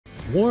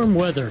Warm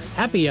weather,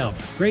 happy hour,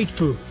 great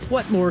food.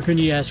 What more can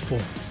you ask for?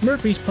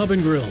 Murphy's Pub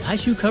and Grill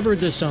has you covered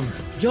this summer.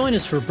 Join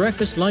us for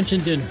breakfast, lunch,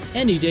 and dinner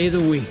any day of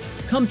the week.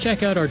 Come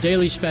check out our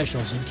daily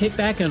specials and kick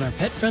back on our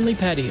pet-friendly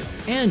patio.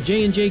 And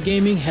J&J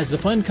Gaming has the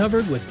fun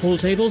covered with pool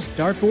tables,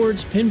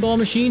 dartboards, pinball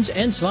machines,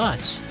 and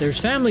slots. There's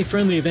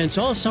family-friendly events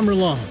all summer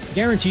long.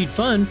 Guaranteed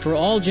fun for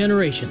all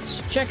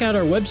generations. Check out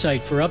our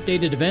website for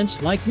updated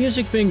events like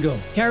music bingo,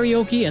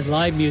 karaoke, and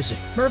live music.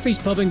 Murphy's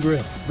Pub and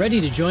Grill.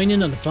 Ready to join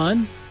in on the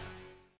fun?